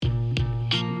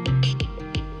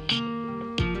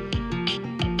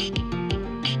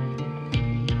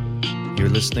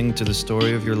listening to The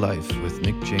Story of Your Life with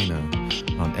Nick Jaina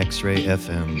on X-Ray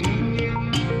FM.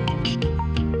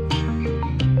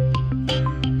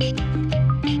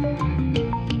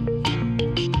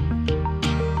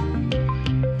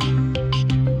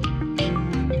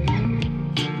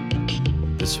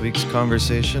 This week's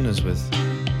conversation is with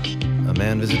a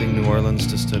man visiting New Orleans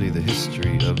to study the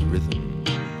history of rhythm.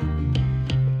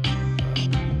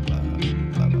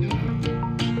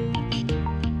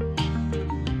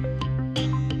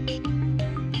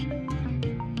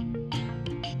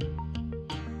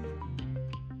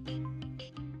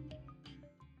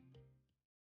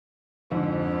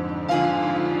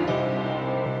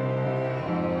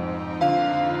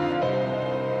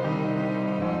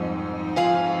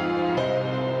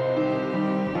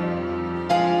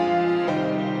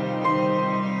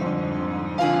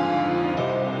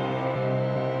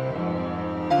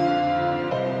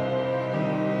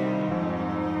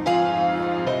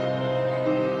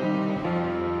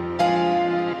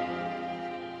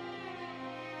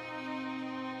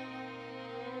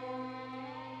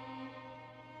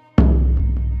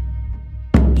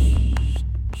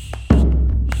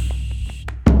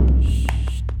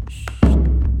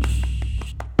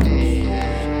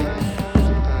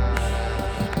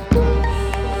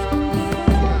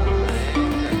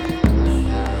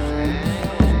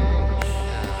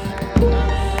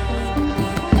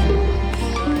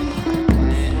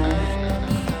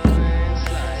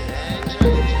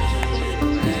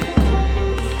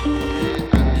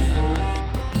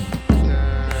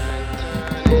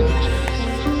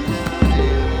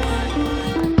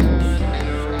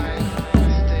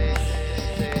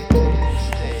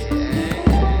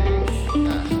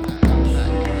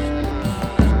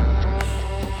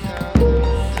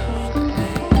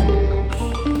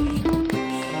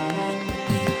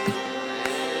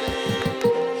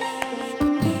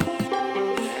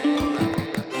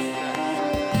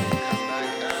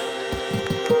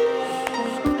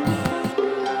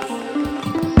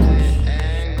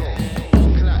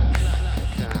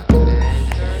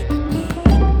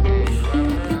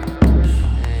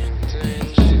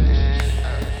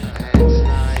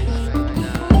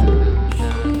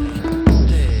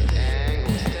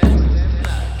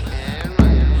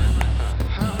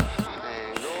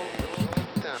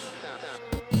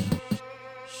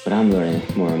 What I'm learning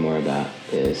more and more about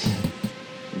is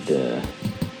the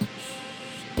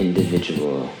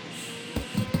individual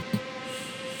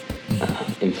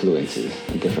influences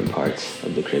in different parts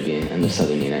of the Caribbean and the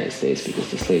southern United States, because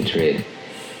the slave trade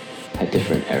had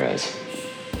different eras,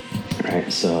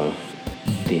 right? So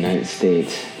the United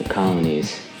States, the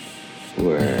colonies,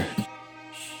 were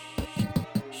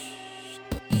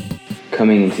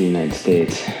coming into the United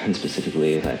States, and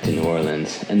specifically like to New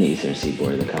Orleans and the eastern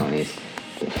seaboard of the colonies.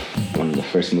 One of the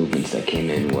first movements that came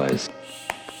in was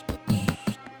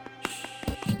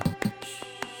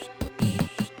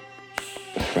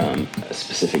from a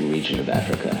specific region of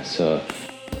Africa. So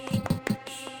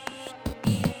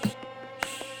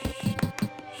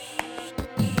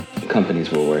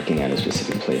companies were working out of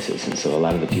specific places, and so a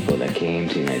lot of the people that came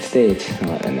to the United States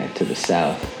and to the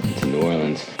south, to New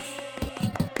Orleans,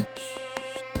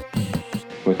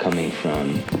 were coming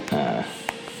from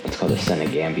what's called the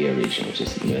Senegambia region, which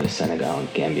is near the Senegal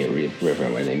and Gambia River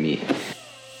where they meet.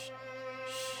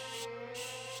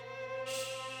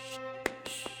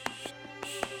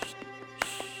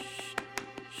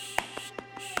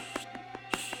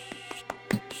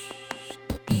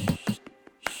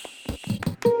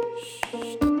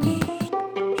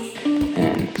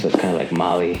 And so it's kind of like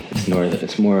Mali.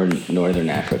 It's more northern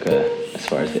Africa as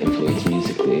far as the influence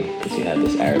musically, because you have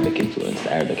this Arabic influence.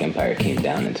 The Arabic Empire came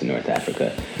down into North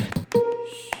Africa.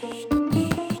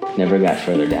 Never got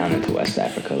further down into West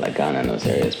Africa like Ghana and those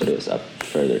areas, but it was up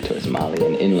further towards Mali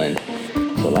and inland.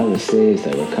 So a lot of the slaves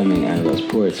that were coming out of those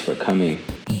ports were coming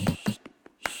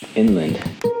inland.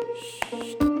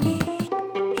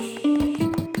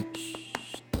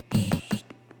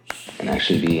 And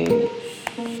actually being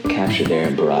captured there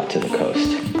and brought to the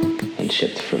coast and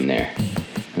shipped from there.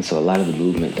 And so a lot of the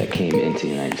movement that came into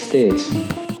the United States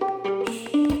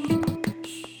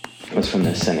was from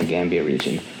the Senegambia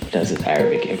region, which has its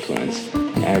Arabic influence.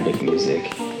 And Arabic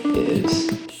music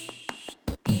is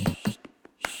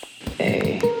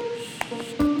a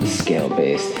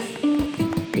scale-based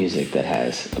music that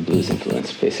has a blues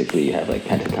influence. Basically, you have like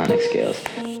pentatonic scales.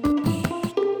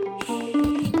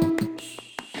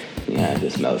 You have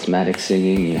this melismatic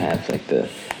singing, you have like the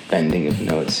bending of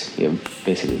notes. You have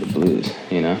basically the blues,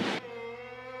 you know?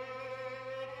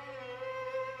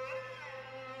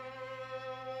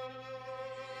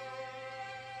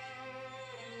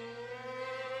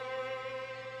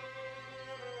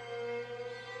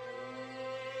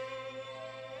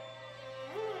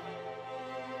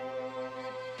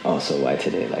 also why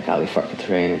today, like Ali Farka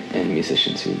Touré and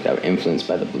musicians who got influenced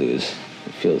by the blues,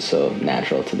 it feels so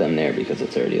natural to them there because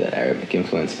it's already that Arabic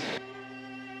influence.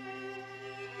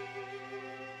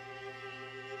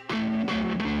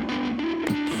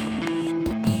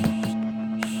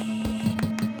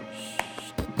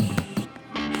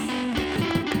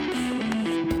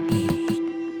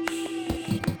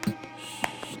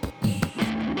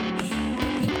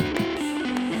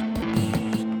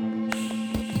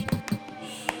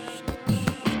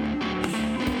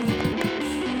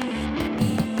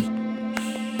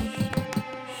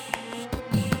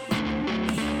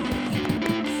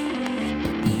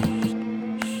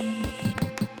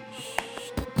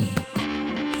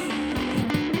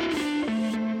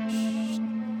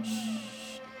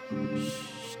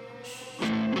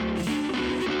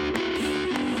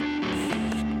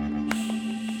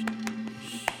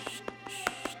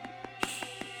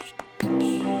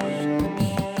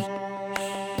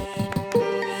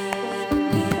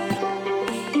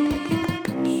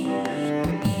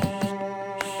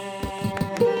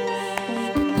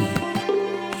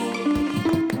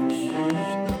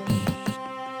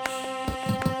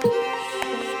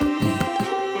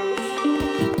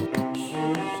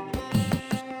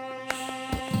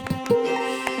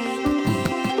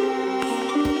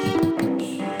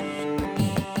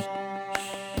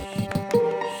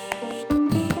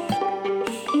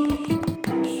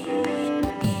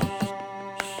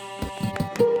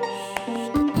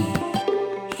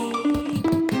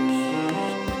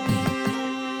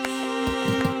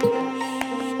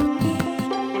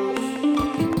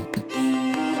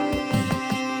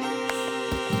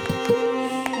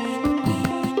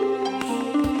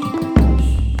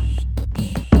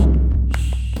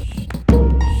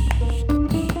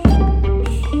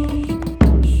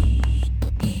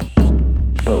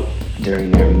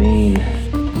 During their main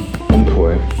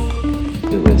import,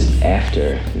 it was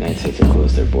after the United States had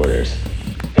closed their borders,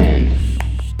 and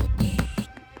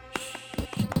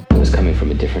it was coming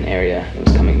from a different area. It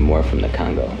was coming more from the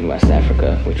Congo in West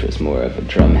Africa, which was more of a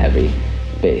drum-heavy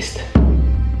based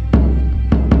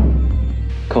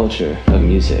culture of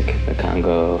music. The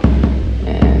Congo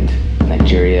and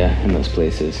Nigeria and those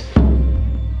places.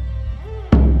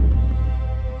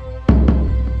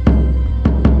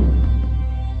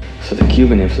 So the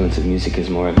Cuban influence of music is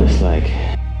more of this like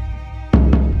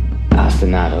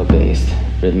ostinato-based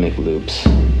rhythmic loops,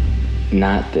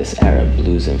 not this Arab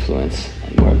blues influence,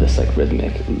 and more of this like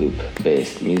rhythmic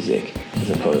loop-based music as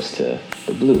opposed to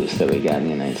the blues that we got in the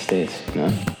United States, you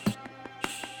know?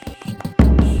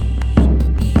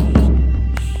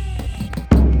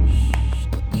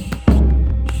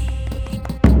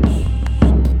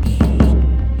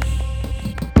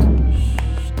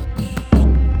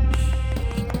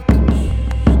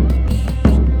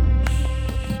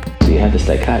 This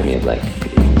dichotomy of like,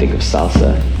 think of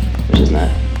salsa, which is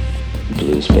not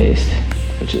blues based,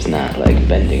 which is not like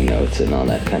bending notes and all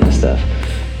that kind of stuff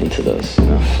into those, you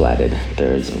know, flatted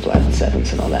thirds and flatted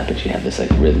sevenths and all that, but you have this like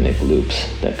rhythmic loops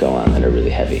that go on that are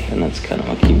really heavy, and that's kind of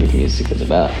what Cuban music is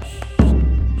about.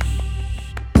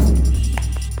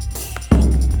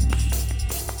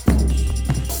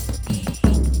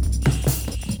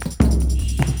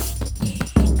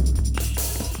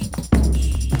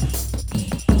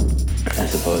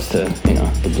 As opposed to, you know,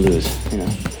 the blues, you know.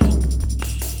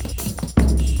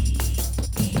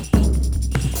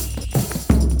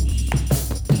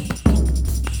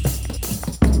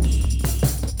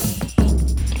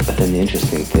 But then the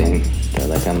interesting thing that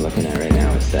like I'm looking at right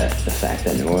now is that the fact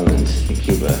that New Orleans and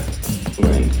Cuba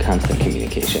were in constant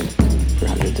communication for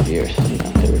hundreds of years. You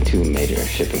know, there were two major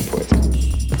shipping ports.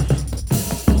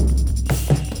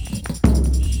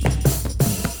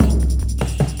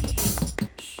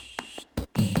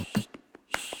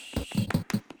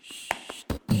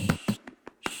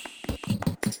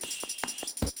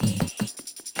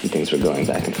 Things were going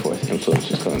back and forth, influence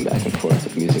was going back and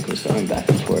forth, music was going back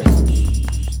and forth.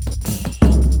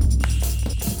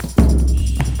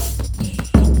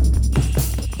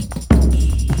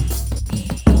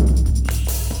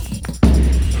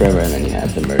 Forever, and then you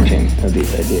have the merging of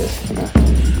these ideas, you know?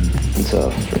 And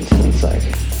so, for instance, like,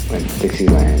 when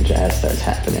Dixieland jazz starts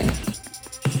happening,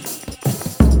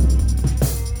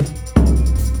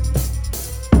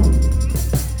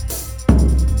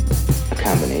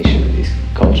 combination of these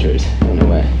cultures in a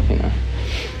way, you know.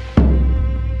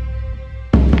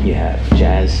 You have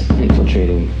jazz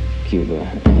infiltrating Cuba,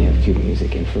 and you have Cuban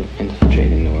music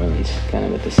infiltrating New Orleans kind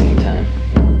of at the same time.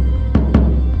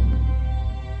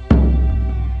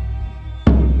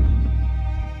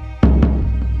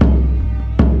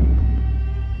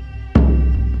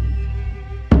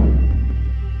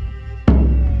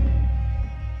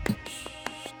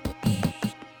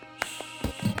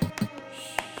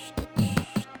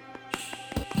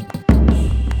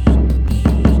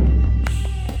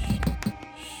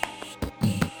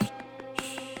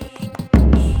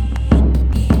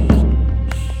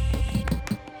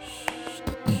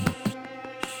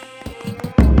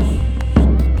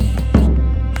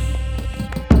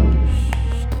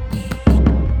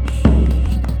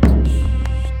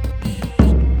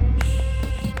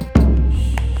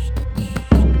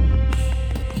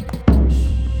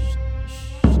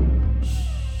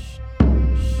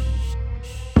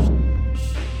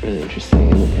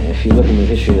 if you look into the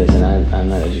history of this, and I'm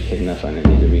not educated enough on it, I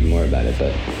need to read more about it,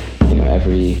 but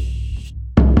every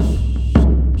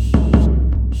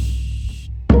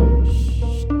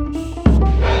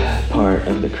part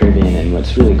of the Caribbean and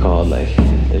what's really called, like,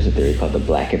 there's a theory called the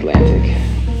Black Atlantic,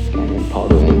 and in Paul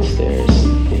Lewins, there's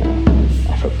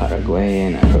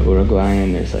Afro-Paraguayan,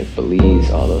 Afro-Uruguayan, there's like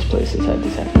Belize, all those places had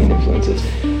these African influences,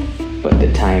 but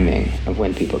the timing of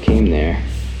when people came there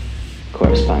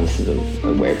corresponds to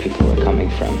where people were coming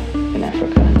from in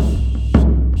Africa.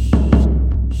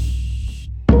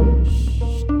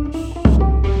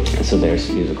 And so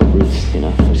there's musical roots,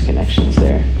 there's connections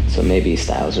there. So maybe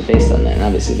styles are based on that. And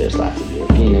obviously there's lots of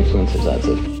European influences, lots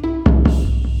of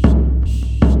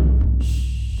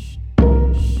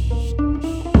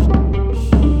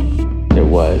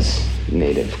was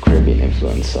native Caribbean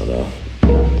influence, although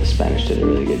the Spanish did a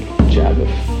really good job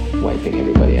of wiping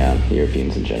everybody out.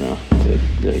 Europeans in general did a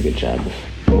really good job of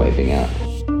wiping out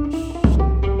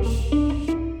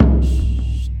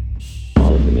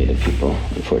all of the native people.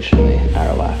 Unfortunately,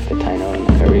 Arawak, the Taino, and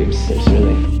the Caribs, there's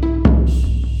really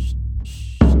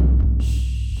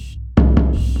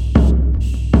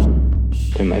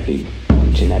there might be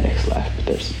genetics left, but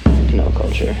there's no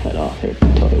culture at all. They're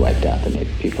totally wiped out, the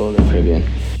native people of the Caribbean.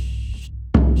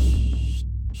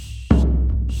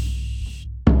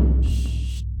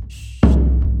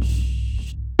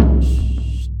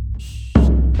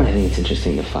 I think it's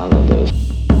interesting to follow those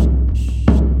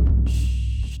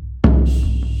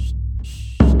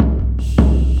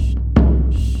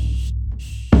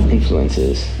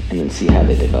influences and then see how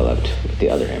they developed with the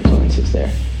other influences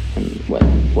there and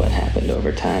what happened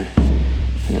over time.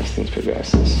 And as things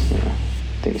progress,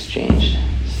 things changed,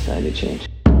 society changed.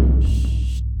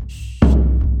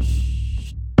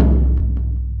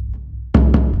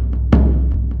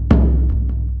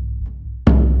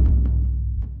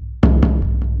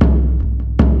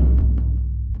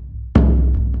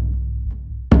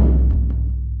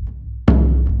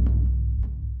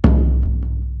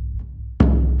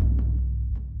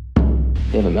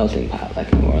 They have a melting pot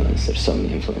like in New Orleans. There's so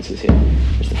many influences here.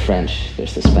 There's the French,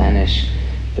 there's the Spanish,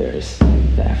 there's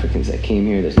the Africans that came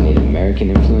here, there's Native American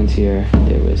influence here,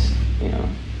 there was,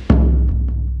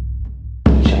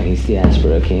 the Chinese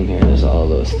diaspora came here, there's all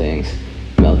those things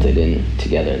melted in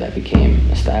together that became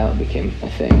a style, became a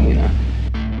thing,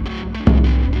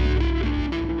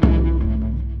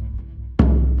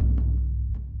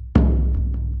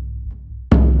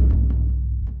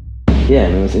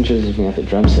 Yeah, what's interesting about the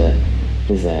drum set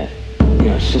is that,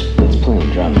 it's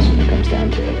playing drums when it comes down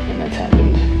to it, and that's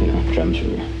happened, drums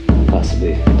were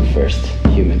possibly the first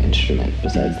human instrument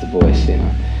besides the voice,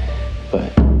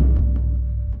 but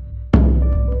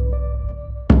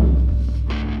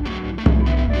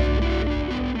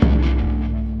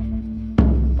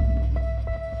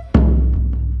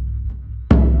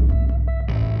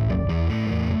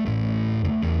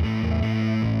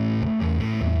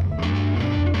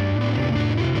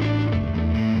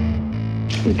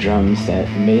the drums that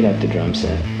made up the drum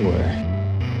set were,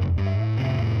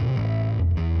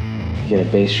 you get a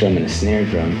bass drum and a snare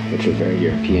drum, which were very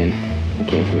European. It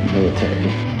came from a military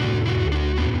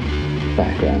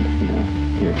background,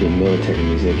 European military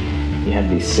music. You have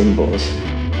these cymbals,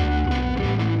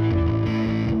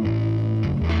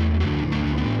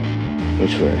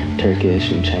 which were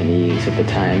Turkish and Chinese at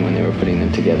the time when they were putting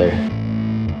them together.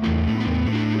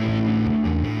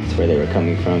 Where they were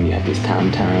coming from. You have these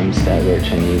tom-toms that were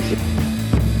Chinese.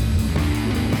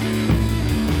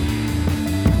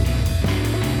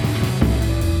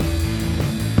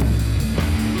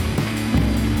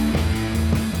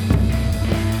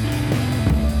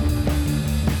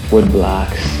 Wood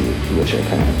blocks, which are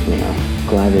kind of,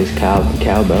 claves,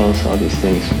 cowbells, all these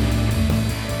things.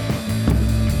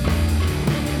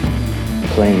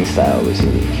 Playing style was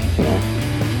unique,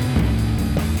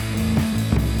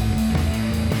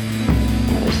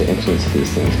 The influence of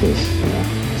these things because,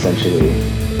 essentially,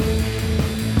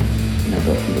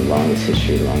 the longest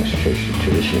history, the longest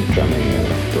tradition of drumming,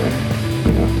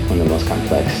 one of the most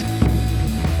complex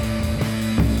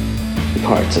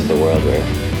parts of the world where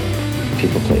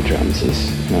people play drums is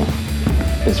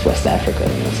West Africa.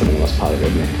 Some of the most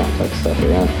polyrhythmic, complex stuff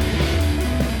around.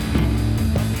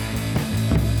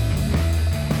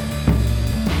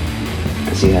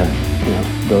 So you have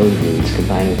those roots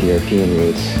combined with European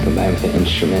roots, combined with the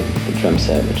instrument, the drum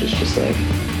set, which is just like,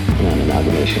 an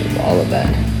amalgamation of all of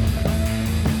that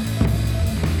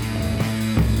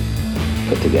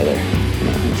put together.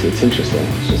 It's interesting.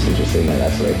 It's just interesting that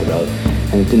that's the way it developed.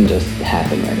 And it didn't just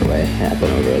happen right away. It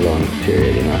happened over a long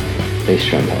period, Bass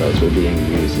drum pedals were being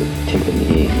used with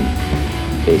timpani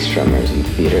and bass drummers in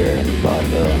theater and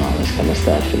vaudeville and all this kind of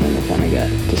stuff, and then they kind of got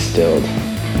distilled,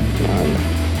 you know.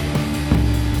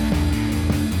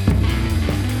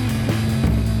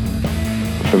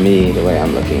 And for me, the way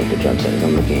I'm looking at the drum set is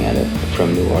I'm looking at it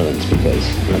from New Orleans, because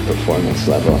on a performance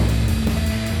level,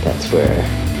 that's where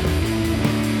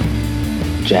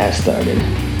jazz started.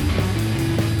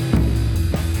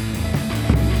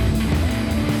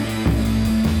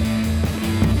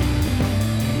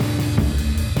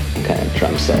 And kind of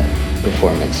drum set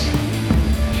performance,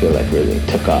 I feel like really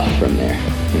took off from there,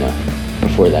 you know.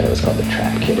 Before that it was called the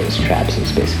trap kit. It was traps. It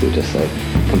was basically just like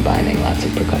combining lots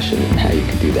of percussion and how you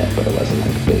could do that, but it wasn't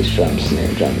like bass drums,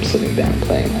 snare drums, sitting down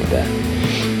playing like that.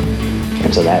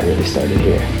 And so that really started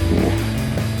here, you know.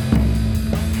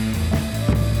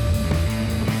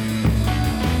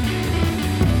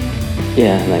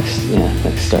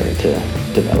 Like started to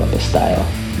develop a style.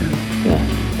 Yeah,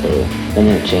 totally. And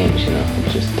then it changed, you know. It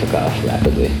just took off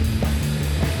rapidly,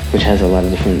 which has a lot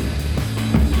of different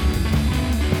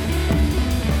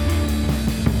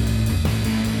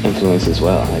influence as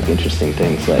well, like interesting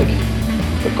things like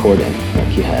recording.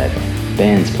 Like you had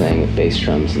bands playing with bass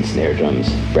drums and snare drums,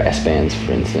 brass bands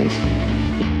for instance.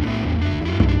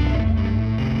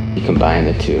 You combine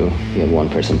the two, you have one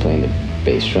person playing the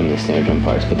bass drum and the snare drum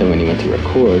parts, but then when you went to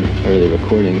record, early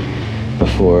recording,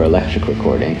 before electric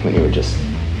recording, when you were just,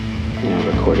 you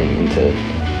know, recording into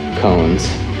cones,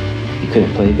 you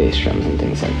couldn't play bass drums and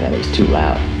things like that. It was too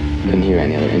loud. You couldn't hear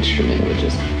any other instrument. It would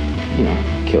just, you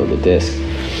know, kill the disc.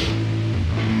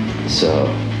 So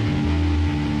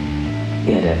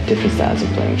you had to have different styles of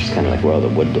playing, which is kind of like where all the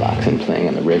wood blocks and playing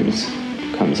on the rims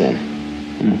comes in,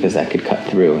 because that could cut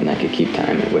through and that could keep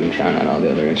time. It wouldn't drown out all the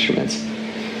other instruments.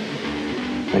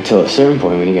 Until a certain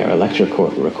point when you get electric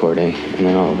recording, and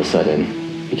then all of a sudden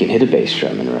you can hit a bass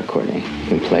drum in a recording. You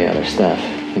can play other stuff,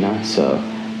 you know? So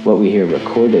what we hear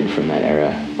recorded from that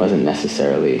era wasn't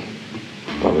necessarily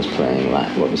what was playing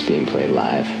live, what was being played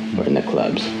live or in the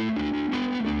clubs.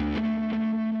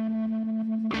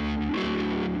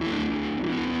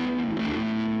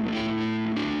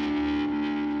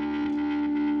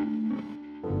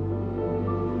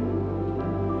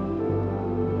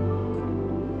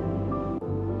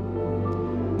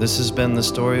 This has been The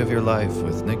Story of Your Life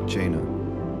with Nick Jaina.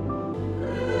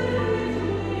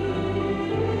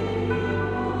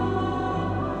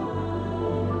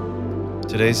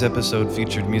 Today's episode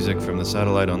featured music from the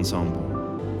Satellite Ensemble.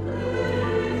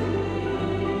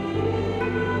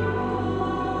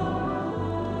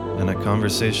 And a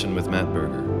conversation with Matt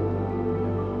Berger.